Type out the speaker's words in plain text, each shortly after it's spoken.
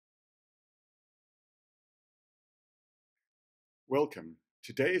Welcome.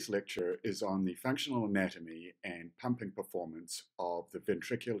 Today's lecture is on the functional anatomy and pumping performance of the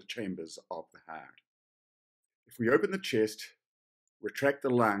ventricular chambers of the heart. If we open the chest, retract the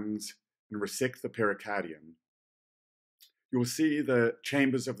lungs, and resect the pericardium, you will see the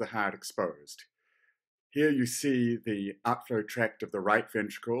chambers of the heart exposed. Here you see the outflow tract of the right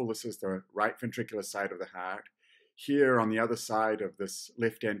ventricle. This is the right ventricular side of the heart. Here on the other side of this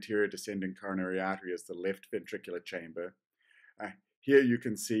left anterior descending coronary artery is the left ventricular chamber. Here you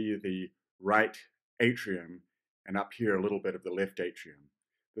can see the right atrium, and up here a little bit of the left atrium.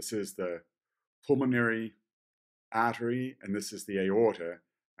 This is the pulmonary artery, and this is the aorta.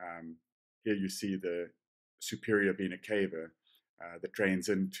 Here you see the superior vena cava that drains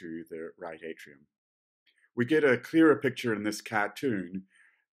into the right atrium. We get a clearer picture in this cartoon.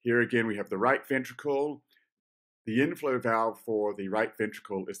 Here again we have the right ventricle. The inflow valve for the right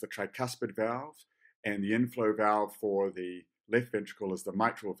ventricle is the tricuspid valve, and the inflow valve for the left ventricle is the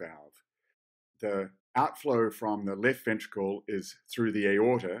mitral valve. The outflow from the left ventricle is through the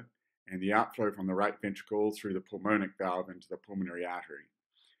aorta, and the outflow from the right ventricle through the pulmonic valve into the pulmonary artery.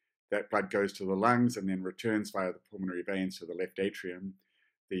 That blood goes to the lungs and then returns via the pulmonary veins to the left atrium.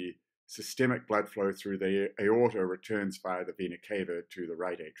 The systemic blood flow through the aorta returns via the vena cava to the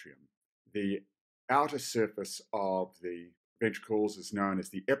right atrium. The outer surface of the ventricles is known as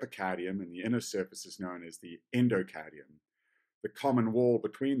the epicardium, and the inner surface is known as the endocardium. The common wall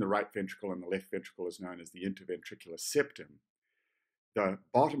between the right ventricle and the left ventricle is known as the interventricular septum. The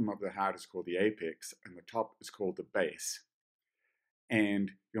bottom of the heart is called the apex, and the top is called the base. And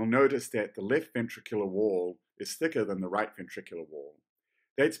you'll notice that the left ventricular wall is thicker than the right ventricular wall.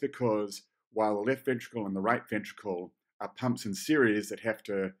 That's because while the left ventricle and the right ventricle are pumps in series that have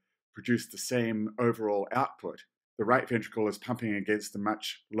to produce the same overall output, the right ventricle is pumping against the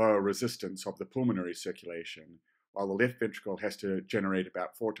much lower resistance of the pulmonary circulation, while the left ventricle has to generate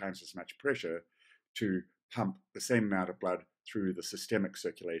about 4 times as much pressure to pump the same amount of blood through the systemic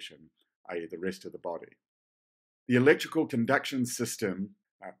circulation, i.e. the rest of the body. The electrical conduction system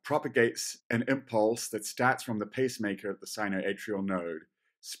propagates an impulse that starts from the pacemaker at the sinoatrial node,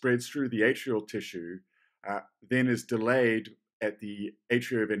 spreads through the atrial tissue, then is delayed at the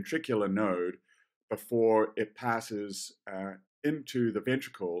atrioventricular node before it passes into the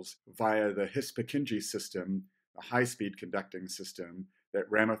ventricles via the His-Purkinje system, a high-speed conducting system that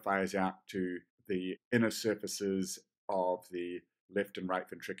ramifies out to the inner surfaces of the left and right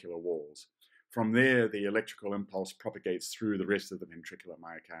ventricular walls. From there, the electrical impulse propagates through the rest of the ventricular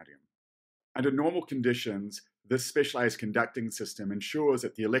myocardium. Under normal conditions, this specialized conducting system ensures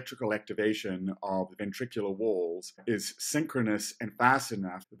that the electrical activation of the ventricular walls is synchronous and fast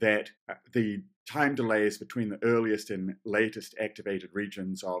enough that the time delays between the earliest and latest activated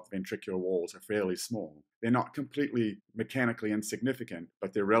regions of ventricular walls are fairly small. They're not completely mechanically insignificant,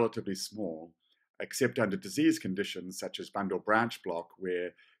 but they're relatively small, except under disease conditions such as bundle branch block,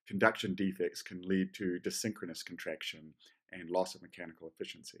 where conduction defects can lead to dysynchronous contraction and loss of mechanical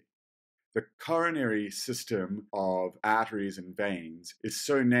efficiency. The coronary system of arteries and veins is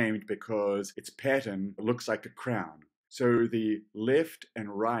so named because its pattern looks like a crown. So the left and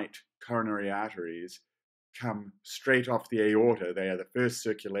right coronary arteries come straight off the aorta. They are the first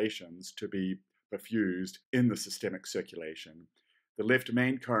circulations to be perfused in the systemic circulation. The left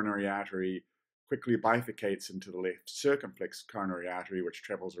main coronary artery quickly bifurcates into the left circumflex coronary artery, which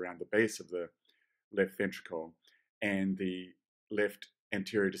travels around the base of the left ventricle, and the left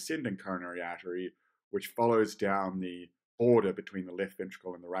anterior descending coronary artery, which follows down the border between the left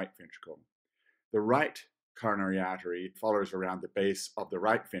ventricle and the right ventricle. The right coronary artery follows around the base of the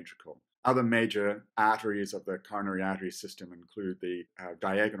right ventricle. Other major arteries of the coronary artery system include the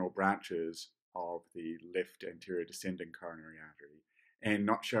diagonal branches of the left anterior descending coronary artery. And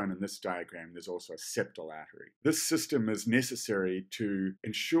not shown in this diagram, there's also a septal artery. This system is necessary to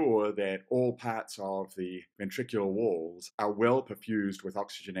ensure that all parts of the ventricular walls are well perfused with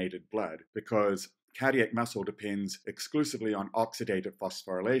oxygenated blood, because cardiac muscle depends exclusively on oxidative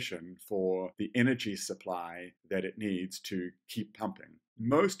phosphorylation for the energy supply that it needs to keep pumping.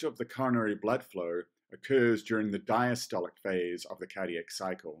 Most of the coronary blood flow occurs during the diastolic phase of the cardiac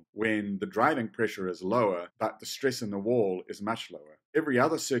cycle, when the driving pressure is lower, but the stress in the wall is much lower. Every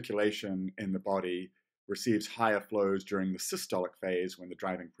other circulation in the body receives higher flows during the systolic phase, when the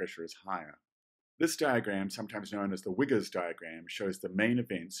driving pressure is higher. This diagram, sometimes known as the Wiggers diagram, shows the main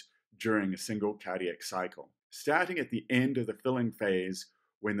events during a single cardiac cycle. Starting at the end of the filling phase,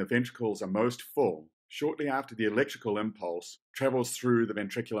 when the ventricles are most full, shortly after the electrical impulse travels through the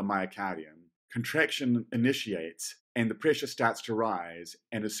ventricular myocardium, contraction initiates and the pressure starts to rise,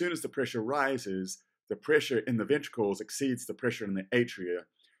 and as soon as the pressure rises, the pressure in the ventricles exceeds the pressure in the atria,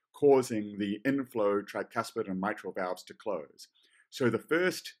 causing the inflow tricuspid and mitral valves to close. So the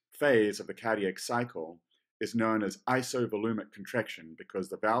first phase of the cardiac cycle is known as isovolumic contraction because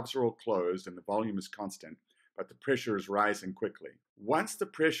the valves are all closed and the volume is constant, but the pressure is rising quickly. Once the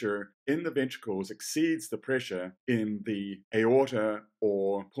pressure in the ventricles exceeds the pressure in the aorta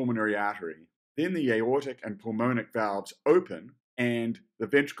or pulmonary artery, then the aortic and pulmonic valves open and the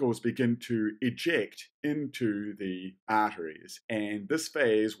ventricles begin to eject into the arteries. And this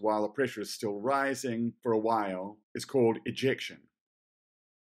phase, while the pressure is still rising for a while, is called ejection.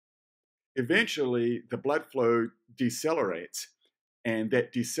 Eventually, the blood flow decelerates, and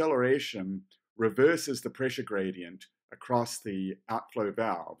that deceleration reverses the pressure gradient across the outflow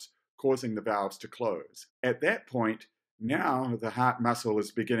valves, causing the valves to close. At that point, now the heart muscle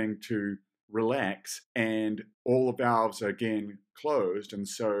is beginning to relax and all the valves are again closed, and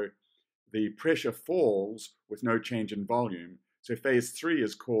so the pressure falls with no change in volume. So phase 3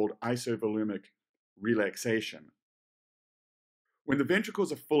 is called isovolumic relaxation. When the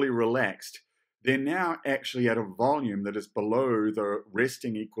ventricles are fully relaxed, they're now actually at a volume that is below the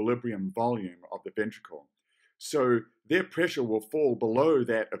resting equilibrium volume of the ventricle. So their pressure will fall below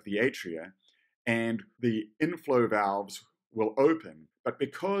that of the atria, and the inflow valves will open. But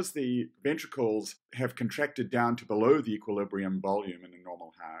because the ventricles have contracted down to below the equilibrium volume in a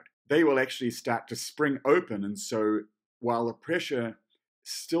normal heart, they will actually start to spring open. And so while the pressure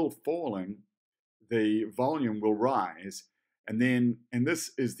is still falling, the volume will rise. And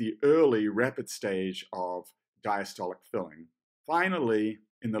this is the early rapid stage of diastolic filling. Finally,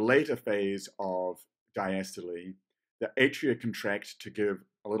 in the later phase of diastole, the atria contract to give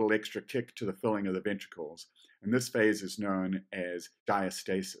a little extra kick to the filling of the ventricles. And this phase is known as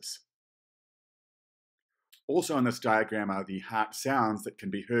diastasis. Also on this diagram are the heart sounds that can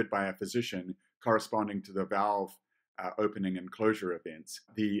be heard by a physician corresponding to the valve opening and closure events.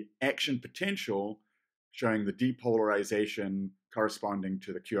 The action potential showing the depolarization corresponding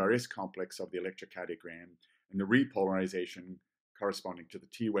to the QRS complex of the electrocardiogram, and the repolarization corresponding to the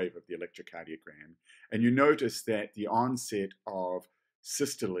T wave of the electrocardiogram. And you notice that the onset of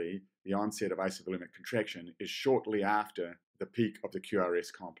systole, the onset of isovolumic contraction, is shortly after the peak of the QRS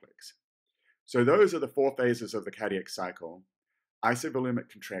complex. So those are the 4 phases of the cardiac cycle: isovolumic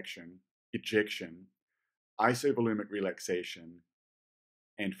contraction, ejection, isovolumic relaxation,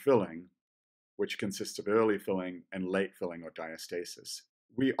 and filling, which consists of early filling and late filling or diastasis.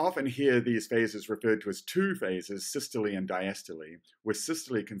 We often hear these phases referred to as 2 phases, systole and diastole, where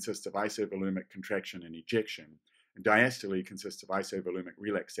systole consists of isovolumic contraction and ejection, and diastole consists of isovolumic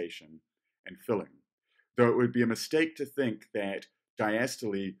relaxation and filling. Though it would be a mistake to think that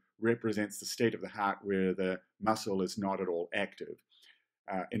diastole represents the state of the heart where the muscle is not at all active.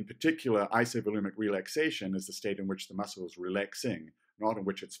 In particular, isovolumic relaxation is the state in which the muscle is relaxing, not in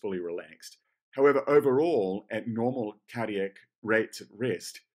which it's fully relaxed. However, overall, at normal cardiac rates at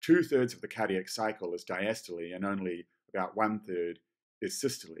rest, 2/3 of the cardiac cycle is diastole and only about 1/3 is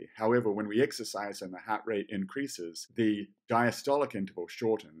systole. However, when we exercise and the heart rate increases, the diastolic interval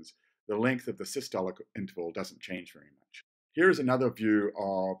shortens. The length of the systolic interval doesn't change very much. Here is another view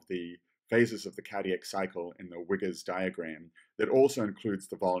of the phases of the cardiac cycle in the Wiggers diagram that also includes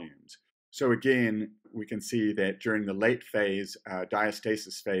the volumes. So again, we can see that during the late phase,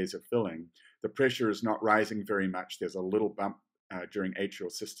 diastasis phase of filling, the pressure is not rising very much. There's a little bump during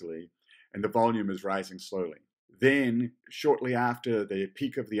atrial systole, and the volume is rising slowly. Then, shortly after the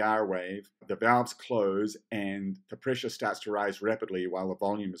peak of the R wave, the valves close and the pressure starts to rise rapidly while the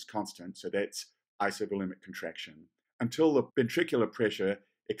volume is constant. So that's isovolumic contraction, until the ventricular pressure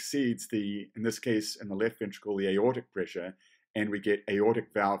exceeds in this case, in the left ventricle, the aortic pressure, and we get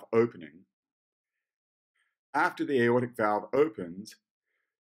aortic valve opening. After the aortic valve opens,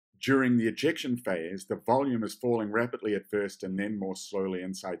 during the ejection phase, the volume is falling rapidly at first and then more slowly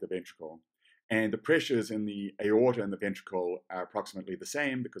inside the ventricle. And the pressures in the aorta and the ventricle are approximately the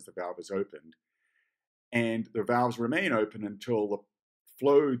same because the valve is opened. And the valves remain open until the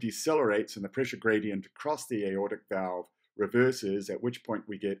flow decelerates and the pressure gradient across the aortic valve reverses, at which point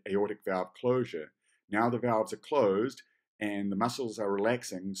we get aortic valve closure. Now the valves are closed and the muscles are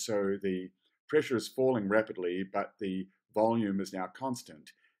relaxing, so the pressure is falling rapidly, but the volume is now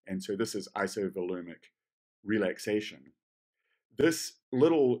constant. And so this is isovolumic relaxation. This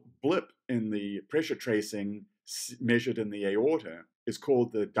little blip in the pressure tracing measured in the aorta is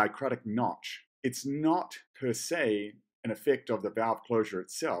called the dicrotic notch. It's not per se an effect of the valve closure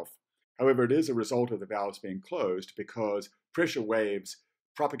itself. However, it is a result of the valves being closed because pressure waves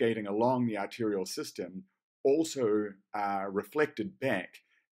propagating along the arterial system also are reflected back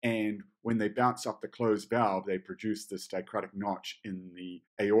And when they bounce off the closed valve, they produce this dicrotic notch in the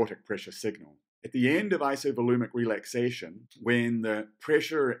aortic pressure signal. At the end of isovolumic relaxation, when the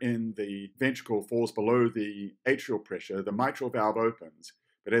pressure in the ventricle falls below the atrial pressure, the mitral valve opens.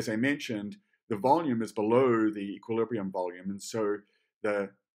 But as I mentioned, the volume is below the equilibrium volume, and so the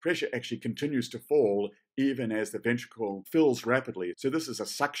pressure actually continues to fall even as the ventricle fills rapidly. So this is a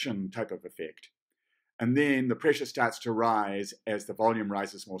suction type of effect. And then the pressure starts to rise as the volume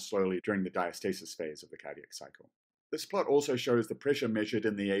rises more slowly during the diastasis phase of the cardiac cycle. This plot also shows the pressure measured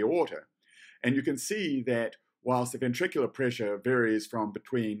in the aorta. And you can see that whilst the ventricular pressure varies from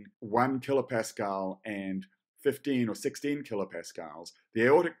between 1 kilopascal and 15 or 16 kilopascals, the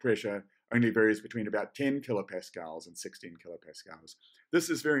aortic pressure only varies between about 10 kilopascals and 16 kilopascals. This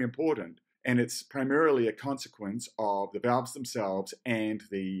is very important, and it's primarily a consequence of the valves themselves and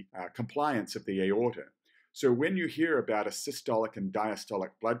the compliance of the aorta. So when you hear about a systolic and diastolic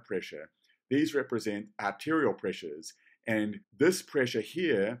blood pressure, these represent arterial pressures, and this pressure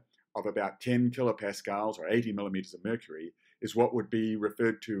here of about 10 kilopascals or 80 millimeters of mercury is what would be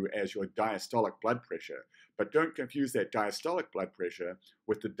referred to as your diastolic blood pressure. But don't confuse that diastolic blood pressure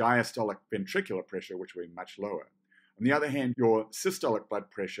with the diastolic ventricular pressure, which will be much lower. On the other hand, your systolic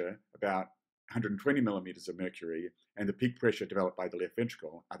blood pressure, about 120 millimeters of mercury, and the peak pressure developed by the left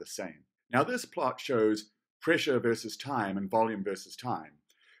ventricle are the same. Now this plot shows pressure versus time and volume versus time.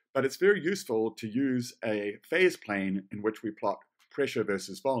 But it's very useful to use a phase plane in which we plot pressure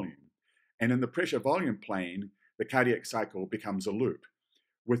versus volume. And in the pressure volume plane, the cardiac cycle becomes a loop,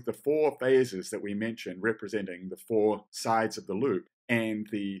 with the 4 phases that we mentioned representing the 4 sides of the loop, and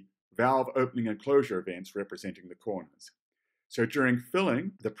the valve opening and closure events representing the corners. So during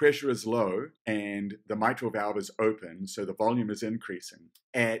filling, the pressure is low and the mitral valve is open, so the volume is increasing.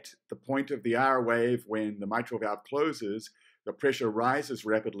 At the point of the R wave, when the mitral valve closes, the pressure rises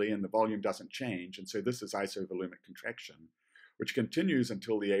rapidly and the volume doesn't change, and so this is isovolumic contraction, which continues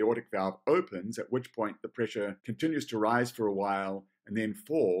until the aortic valve opens, at which point the pressure continues to rise for a while and then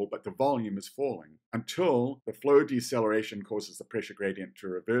fall, but the volume is falling until the flow deceleration causes the pressure gradient to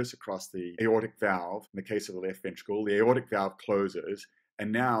reverse across the aortic valve. In the case of the left ventricle, the aortic valve closes,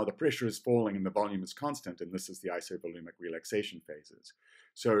 and now the pressure is falling and the volume is constant, and this is the isovolumic relaxation phases.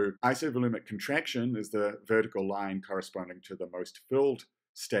 So isovolumic contraction is the vertical line corresponding to the most filled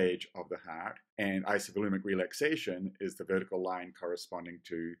stage of the heart, and isovolumic relaxation is the vertical line corresponding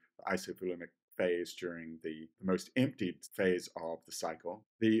to the isovolumic phase during the most emptied phase of the cycle.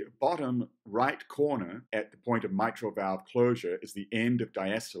 The bottom right corner at the point of mitral valve closure is the end of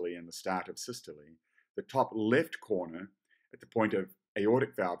diastole and the start of systole. The top left corner at the point of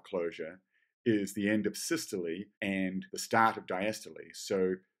aortic valve closure is the end of systole and the start of diastole.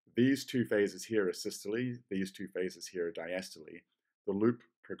 So these 2 phases here are systole, these 2 phases here are diastole. The loop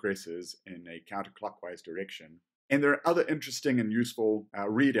progresses in a counterclockwise direction. And there are other interesting and useful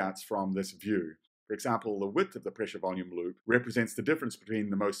readouts from this view. For example, the width of the pressure volume loop represents the difference between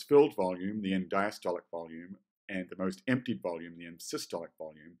the most filled volume, the end diastolic volume, and the most emptied volume, the end systolic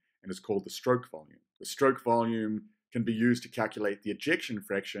volume, and is called the stroke volume. The stroke volume can be used to calculate the ejection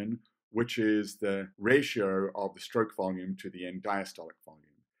fraction, which is the ratio of the stroke volume to the end diastolic volume.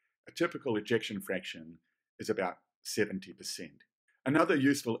 A typical ejection fraction is about 70%. Another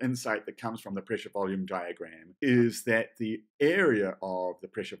useful insight that comes from the pressure volume diagram is that the area of the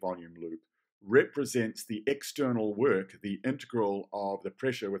pressure volume loop represents the external work. The integral of the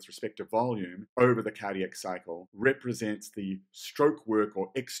pressure with respect to volume over the cardiac cycle represents the stroke work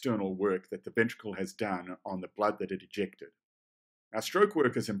or external work that the ventricle has done on the blood that it ejected. Now, stroke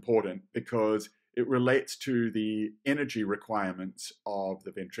work is important because it relates to the energy requirements of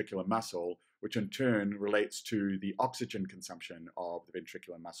the ventricular muscle, which in turn relates to the oxygen consumption of the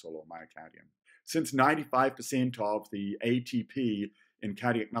ventricular muscle or myocardium. Since 95% of the ATP in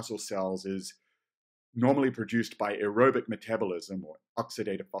cardiac muscle cells is normally produced by aerobic metabolism or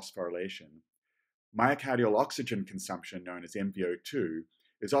oxidative phosphorylation, myocardial oxygen consumption, known as MVO2,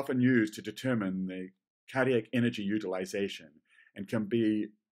 is often used to determine the cardiac energy utilization and can be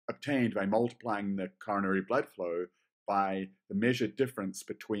obtained by multiplying the coronary blood flow by the measured difference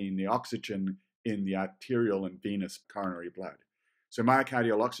between the oxygen in the arterial and venous coronary blood. So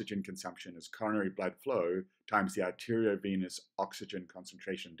myocardial oxygen consumption is coronary blood flow times the arteriovenous oxygen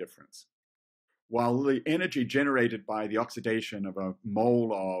concentration difference. While the energy generated by the oxidation of a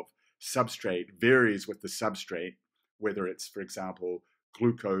mole of substrate varies with the substrate, whether it's, for example,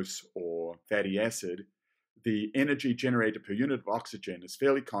 glucose or fatty acid, the energy generated per unit of oxygen is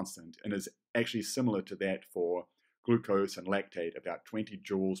fairly constant and is actually similar to that for glucose and lactate, about 20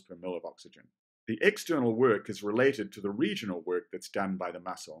 joules per mil of oxygen. The external work is related to the regional work that's done by the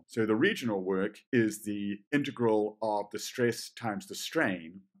muscle. So the regional work is the integral of the stress times the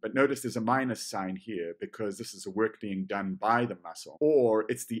strain, but notice there's a minus sign here because this is the work being done by the muscle, or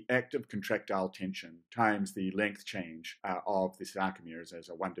it's the active contractile tension times the length change of the sarcomeres as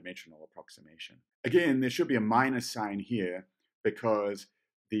a one-dimensional approximation. Again, there should be a minus sign here because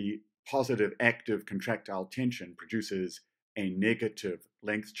the positive active contractile tension produces a negative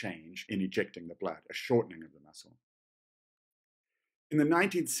length change in ejecting the blood, a shortening of the muscle. In the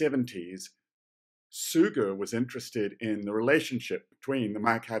 1970s, Suger was interested in the relationship between the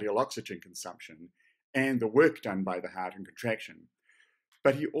myocardial oxygen consumption and the work done by the heart in contraction.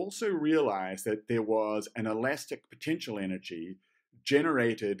 But he also realized that there was an elastic potential energy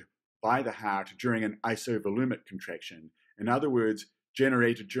generated by the heart during an isovolumic contraction. In other words,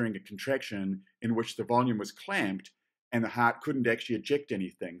 generated during a contraction in which the volume was clamped and the heart couldn't actually eject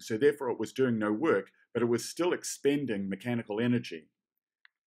anything. So therefore it was doing no work, but it was still expending mechanical energy.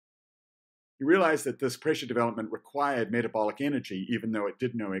 He realized that this pressure development required metabolic energy even though it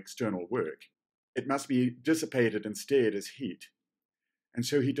did no external work. It must be dissipated instead as heat. And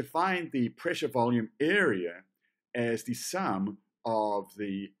so he defined the pressure volume area as the sum of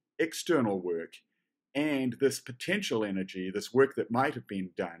the external work and this potential energy, this work that might have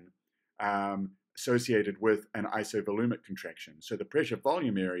been done, associated with an isovolumic contraction. So the pressure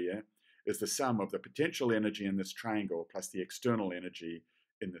volume area is the sum of the potential energy in this triangle plus the external energy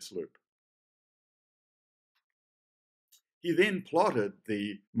in this loop. He then plotted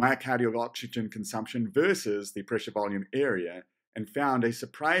the myocardial oxygen consumption versus the pressure volume area and found a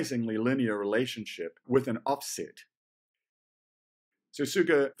surprisingly linear relationship with an offset. So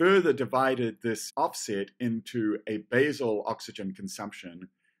Suger further divided this offset into a basal oxygen consumption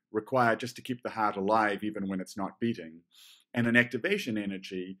required just to keep the heart alive even when it's not beating, and an activation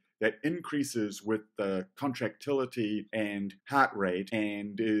energy that increases with the contractility and heart rate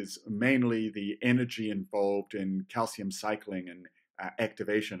and is mainly the energy involved in calcium cycling and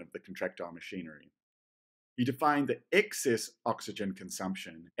activation of the contractile machinery. He defined the excess oxygen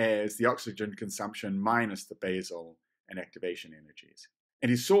consumption as the oxygen consumption minus the basal and activation energies. And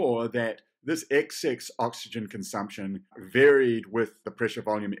he saw that this excess oxygen consumption varied with the pressure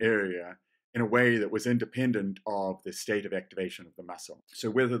volume area in a way that was independent of the state of activation of the muscle. So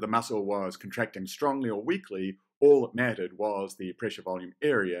whether the muscle was contracting strongly or weakly, all that mattered was the pressure volume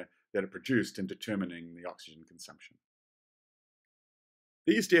area that it produced in determining the oxygen consumption.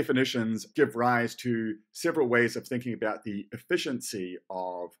 These definitions give rise to several ways of thinking about the efficiency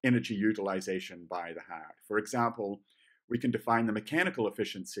of energy utilization by the heart. For example, we can define the mechanical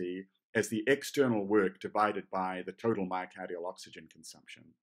efficiency as the external work divided by the total myocardial oxygen consumption.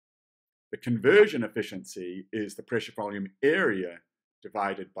 The conversion efficiency is the pressure volume area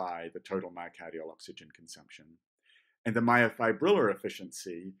divided by the total myocardial oxygen consumption. And the myofibrillar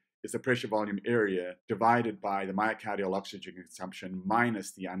efficiency is the pressure volume area divided by the myocardial oxygen consumption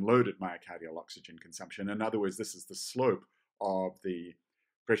minus the unloaded myocardial oxygen consumption. In other words, this is the slope of the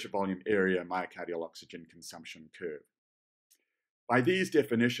pressure volume area myocardial oxygen consumption curve. By these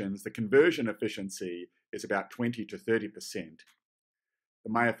definitions, the conversion efficiency is about 20 to 30%. The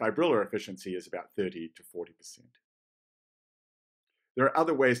myofibrillar efficiency is about 30 to 40%. There are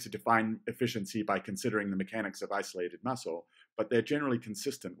other ways to define efficiency by considering the mechanics of isolated muscle, but they're generally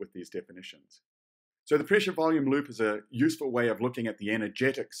consistent with these definitions. So the pressure volume loop is a useful way of looking at the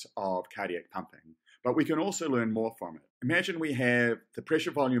energetics of cardiac pumping, but we can also learn more from it. Imagine we have the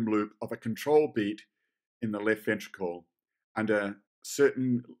pressure volume loop of a control beat in the left ventricle under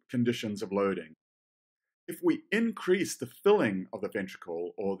certain conditions of loading. If we increase the filling of the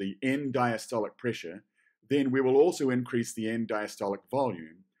ventricle, or the end diastolic pressure, then we will also increase the end diastolic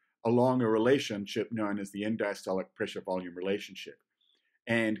volume along a relationship known as the end diastolic pressure volume relationship.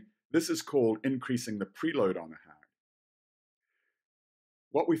 And this is called increasing the preload on the heart.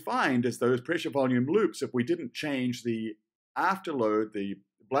 What we find is those pressure volume loops, if we didn't change the afterload, the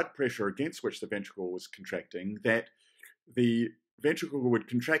blood pressure against which the ventricle was contracting, that the ventricle would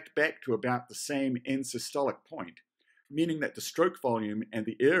contract back to about the same end systolic point, meaning that the stroke volume and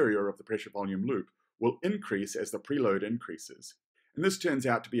the area of the pressure volume loop will increase as the preload increases. And this turns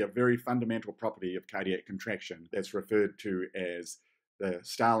out to be a very fundamental property of cardiac contraction that's referred to as the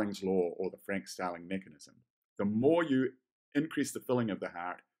Starling's law or the Frank-Starling mechanism. The more you increase the filling of the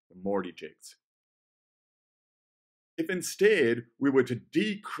heart, the more it ejects. If instead we were to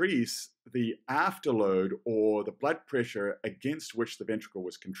decrease the afterload or the blood pressure against which the ventricle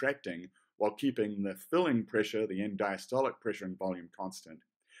was contracting while keeping the filling pressure, the end diastolic pressure and volume constant,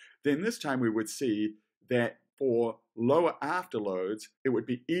 then this time we would see that for lower afterloads, it would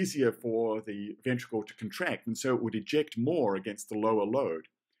be easier for the ventricle to contract, and so it would eject more against the lower load.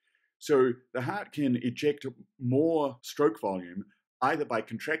 So the heart can eject more stroke volume either by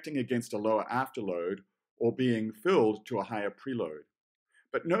contracting against a lower afterload or being filled to a higher preload.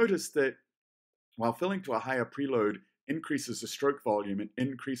 But notice that while filling to a higher preload increases the stroke volume and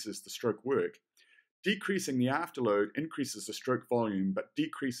increases the stroke work, decreasing the afterload increases the stroke volume but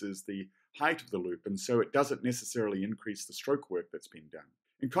decreases the height of the loop, and so it doesn't necessarily increase the stroke work that's been done.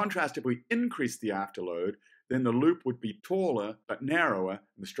 In contrast, if we increase the afterload, then the loop would be taller but narrower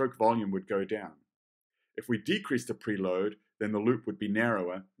and the stroke volume would go down. If we decrease the preload, then the loop would be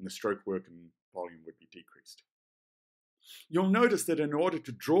narrower and the stroke work and volume would be decreased. You'll notice that in order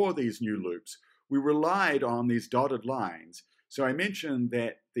to draw these new loops, we relied on these dotted lines. So I mentioned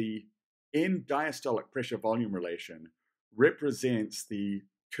that the end diastolic pressure-volume relation represents the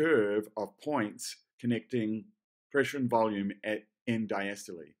curve of points connecting pressure and volume at end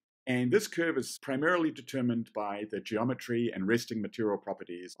diastole. And this curve is primarily determined by the geometry and resting material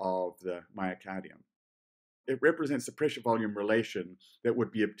properties of the myocardium. It represents the pressure-volume relation that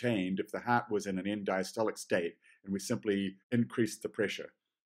would be obtained if the heart was in an end diastolic state and we simply increased the pressure.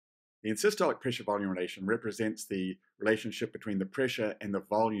 The end systolic pressure-volume relation represents the relationship between the pressure and the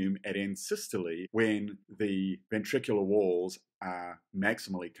volume at end systole when the ventricular walls are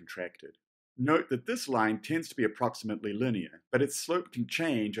maximally contracted. Note that this line tends to be approximately linear, but its slope can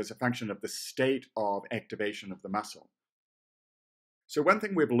change as a function of the state of activation of the muscle. So one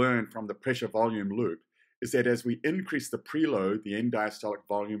thing we've learned from the pressure-volume loop is that as we increase the preload, the end diastolic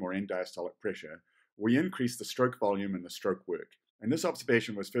volume or end diastolic pressure, we increase the stroke volume and the stroke work. And this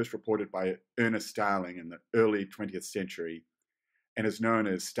observation was first reported by Ernest Starling in the early 20th century and is known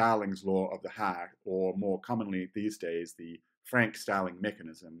as Starling's law of the heart, or more commonly these days, the Frank-Starling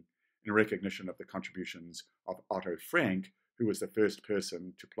mechanism, in recognition of the contributions of Otto Frank, who was the first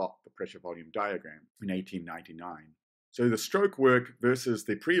person to plot the pressure-volume diagram in 1899. So the stroke work versus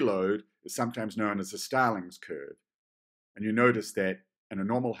the preload is sometimes known as the Starling's curve. And you notice that in a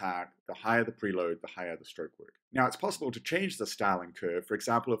normal heart, the higher the preload, the higher the stroke work. Now, it's possible to change the Starling curve. For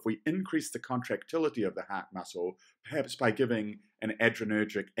example, if we increase the contractility of the heart muscle, perhaps by giving an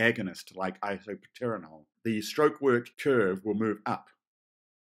adrenergic agonist like isoproterenol, the stroke work curve will move up.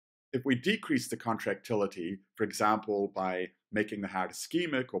 If we decrease the contractility, for example, by making the heart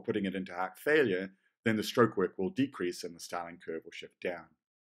ischemic or putting it into heart failure, then the stroke work will decrease and the Starling curve will shift down.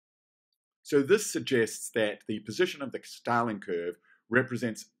 So this suggests that the position of the Starling curve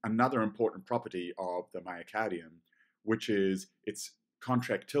represents another important property of the myocardium, which is its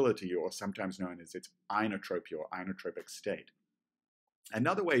contractility, or sometimes known as its inotropy or inotropic state.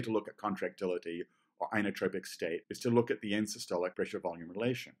 Another way to look at contractility or inotropic state is to look at the end systolic pressure-volume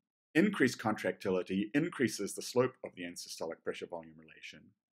relation. Increased contractility increases the slope of the end systolic pressure-volume relation.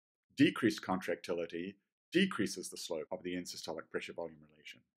 Decreased contractility decreases the slope of the end systolic pressure-volume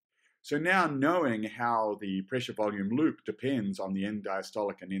relation. So now, knowing how the pressure-volume loop depends on the end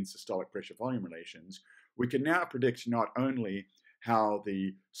diastolic and end systolic pressure-volume relations, we can now predict not only how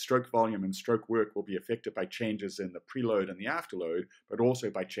the stroke volume and stroke work will be affected by changes in the preload and the afterload, but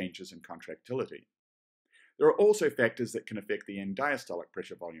also by changes in contractility. There are also factors that can affect the end diastolic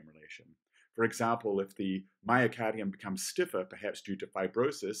pressure-volume relation. For example, if the myocardium becomes stiffer, perhaps due to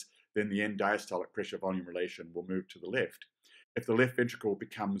fibrosis, then the end diastolic pressure-volume relation will move to the left. If the left ventricle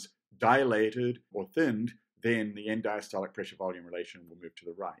becomes dilated or thinned, then the end diastolic pressure-volume relation will move to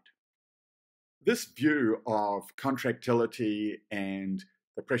the right. This view of contractility and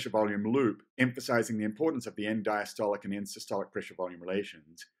the pressure-volume loop, emphasizing the importance of the end diastolic and end systolic pressure-volume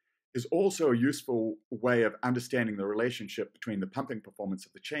relations, is also a useful way of understanding the relationship between the pumping performance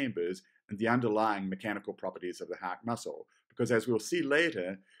of the chambers and the underlying mechanical properties of the heart muscle. Because as we'll see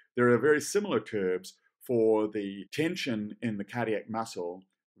later, there are very similar curves for the tension in the cardiac muscle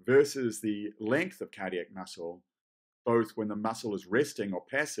versus the length of cardiac muscle, both when the muscle is resting or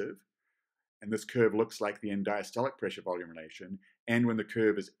passive, and this curve looks like the end diastolic pressure-volume relation, and when the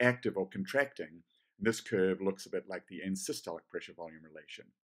curve is active or contracting, and this curve looks a bit like the end systolic pressure-volume relation.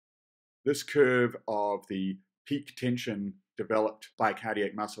 This curve of the peak tension developed by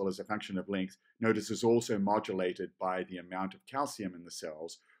cardiac muscle as a function of length, notice, is also modulated by the amount of calcium in the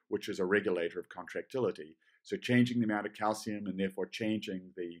cells, which is a regulator of contractility. So changing the amount of calcium and therefore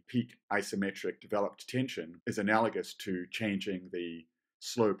changing the peak isometric developed tension is analogous to changing the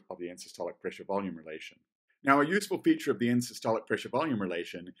slope of the end systolic pressure-volume relation. Now, a useful feature of the end systolic pressure-volume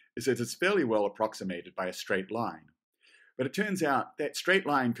relation is that it's fairly well approximated by a straight line. But it turns out that straight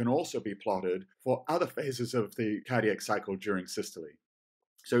line can also be plotted for other phases of the cardiac cycle during systole.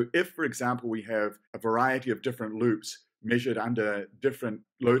 So if, for example, we have a variety of different loops measured under different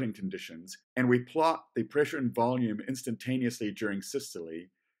loading conditions, and we plot the pressure and volume instantaneously during systole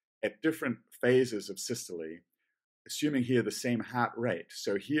at different phases of systole, assuming here the same heart rate.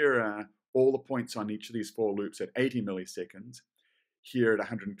 So here are all the points on each of these four loops at 80 milliseconds, here at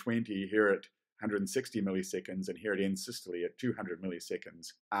 120, here at 160 milliseconds, and here at end systole at 200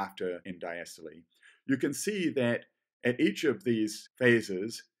 milliseconds after end diastole. You can see that at each of these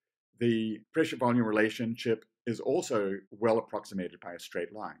phases, the pressure-volume relationship is also well approximated by a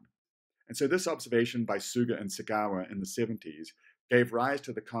straight line. And so this observation by Suga and Sagawa in the 70s gave rise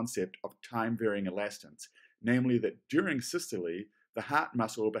to the concept of time-varying elastance, namely that during systole, the heart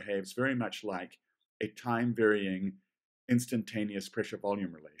muscle behaves very much like a time-varying instantaneous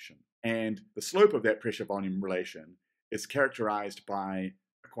pressure-volume relation. And the slope of that pressure-volume relation is characterized by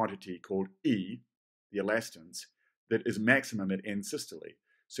a quantity called E, the elastance, that is maximum at end systole.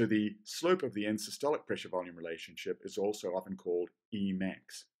 So the slope of the end systolic pressure-volume relationship is also often called E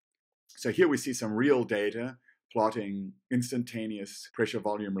max. So here we see some real data plotting instantaneous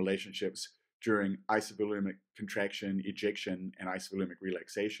pressure-volume relationships during isovolumic contraction, ejection, and isovolumic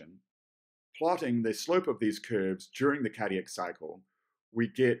relaxation. Plotting the slope of these curves during the cardiac cycle, we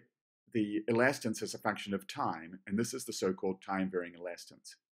get the elastance as a function of time, and this is the so-called time-varying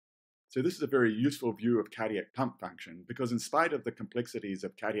elastance. So this is a very useful view of cardiac pump function because in spite of the complexities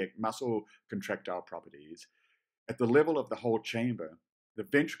of cardiac muscle contractile properties, at the level of the whole chamber, the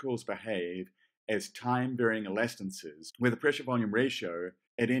ventricles behave as time-varying elastances, where the pressure-volume ratio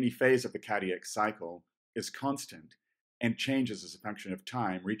at any phase of the cardiac cycle is constant and changes as a function of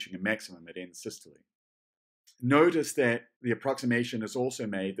time, reaching a maximum at end systole. Notice that the approximation is also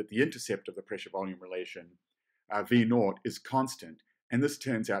made that the intercept of the pressure-volume relation, V naught, is constant, and this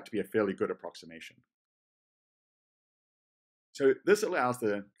turns out to be a fairly good approximation. So this allows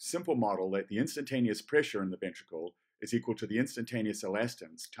the simple model that the instantaneous pressure in the ventricle is equal to the instantaneous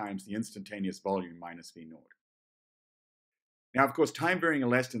elastance times the instantaneous volume minus V naught. Now, of course, time-varying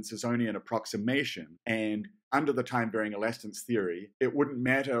elastance is only an approximation, and under the time-varying elastance theory, it wouldn't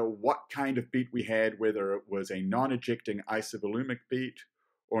matter what kind of beat we had, whether it was a non-ejecting isovolumic beat,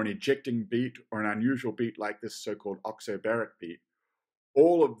 or an ejecting beat, or an unusual beat like this so-called oxobaric beat.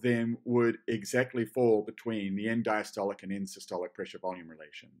 All of them would exactly fall between the end diastolic and end systolic pressure-volume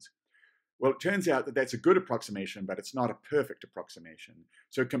relations. Well, it turns out that that's a good approximation, but it's not a perfect approximation.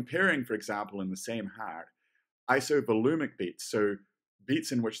 So comparing, for example, in the same heart, isovolumic beats, so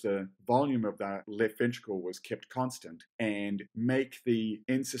beats in which the volume of the left ventricle was kept constant, and make the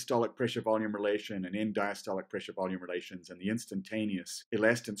end systolic pressure volume relation and end diastolic pressure volume relations and the instantaneous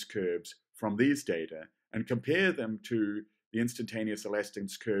elastance curves from these data, and compare them to the instantaneous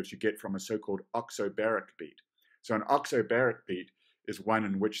elastance curves you get from a so-called oxobaric beat. So an oxobaric beat is one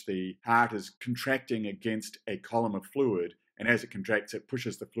in which the heart is contracting against a column of fluid, and as it contracts, it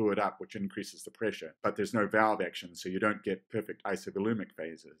pushes the fluid up, which increases the pressure, but there's no valve action, so you don't get perfect isovolumic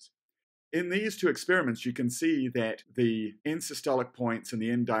phases. In these two experiments, you can see that the end systolic points and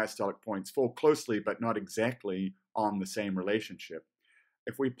the end diastolic points fall closely, but not exactly on the same relationship.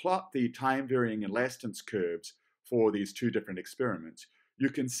 If we plot the time-varying elastance curves for these two different experiments, you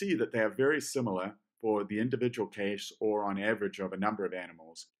can see that they are very similar for the individual case or on average of a number of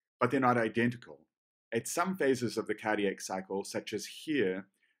animals, but they're not identical. At some phases of the cardiac cycle, such as here,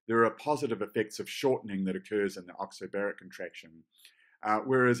 there are positive effects of shortening that occurs in the oxobaric contraction,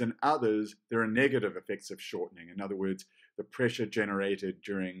 whereas in others, there are negative effects of shortening. In other words, the pressure generated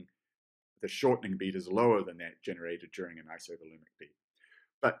during the shortening beat is lower than that generated during an isovolumic beat.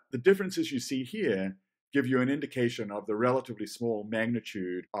 But the differences you see here give you an indication of the relatively small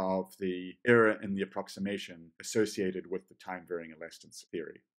magnitude of the error in the approximation associated with the time-varying elastance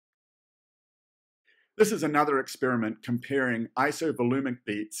theory. This is another experiment comparing isovolumic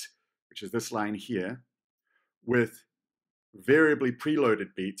beats, which is this line here, with variably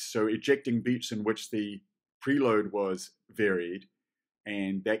preloaded beats, so ejecting beats in which the preload was varied,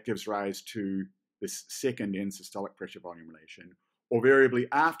 and that gives rise to this second end systolic pressure volume relation, or variably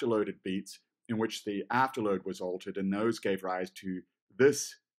afterloaded beats in which the afterload was altered, and those gave rise to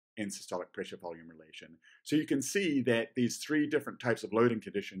this end systolic pressure volume relation. So you can see that these three different types of loading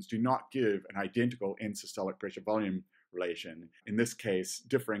conditions do not give an identical end systolic pressure volume relation, in this case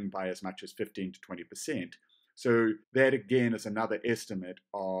differing by as much as 15 to 20%. So that again is another estimate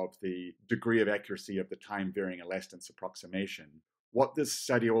of the degree of accuracy of the time-varying elastance approximation. What this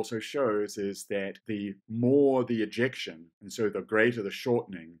study also shows is that the more the ejection, and so the greater the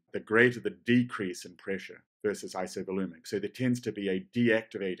shortening, the greater the decrease in pressure versus isovolumic. So there tends to be a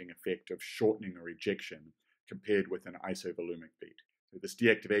deactivating effect of shortening or ejection compared with an isovolumic beat. So this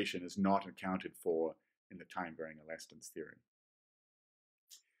deactivation is not accounted for in the time-varying elastance theory.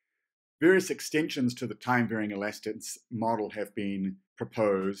 Various extensions to the time-varying elastance model have been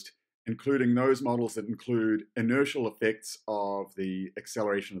proposed, including those models that include inertial effects of the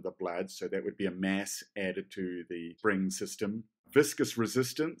acceleration of the blood, so that would be a mass added to the spring system, viscous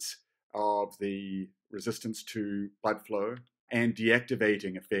resistance of the resistance to blood flow, and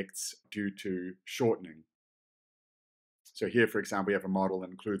deactivating effects due to shortening. So here, for example, we have a model that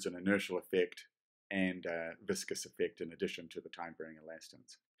includes an inertial effect and a viscous effect in addition to the time-varying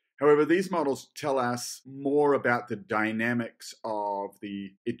elastance. However, these models tell us more about the dynamics of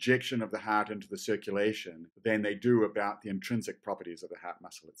the ejection of the heart into the circulation than they do about the intrinsic properties of the heart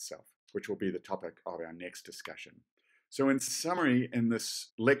muscle itself, which will be the topic of our next discussion. So in summary, in this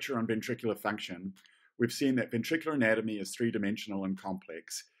lecture on ventricular function, we've seen that ventricular anatomy is three-dimensional and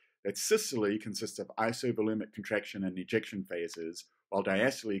complex, that systole consists of isovolumic contraction and ejection phases, while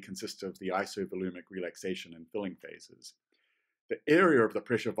diastole consists of the isovolumic relaxation and filling phases. The area of the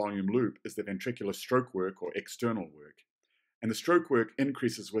pressure volume loop is the ventricular stroke work or external work, and the stroke work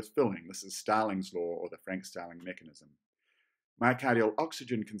increases with filling. This is Starling's law or the Frank-Starling mechanism. Myocardial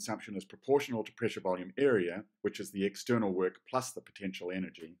oxygen consumption is proportional to pressure volume area, which is the external work plus the potential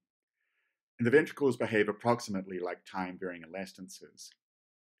energy, and the ventricles behave approximately like time-varying elastances.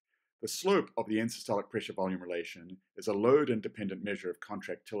 The slope of the end-systolic pressure-volume relation is a load-independent measure of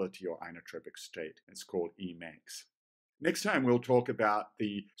contractility or inotropic state. It's called Emax. Next time, we'll talk about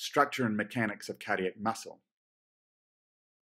the structure and mechanics of cardiac muscle.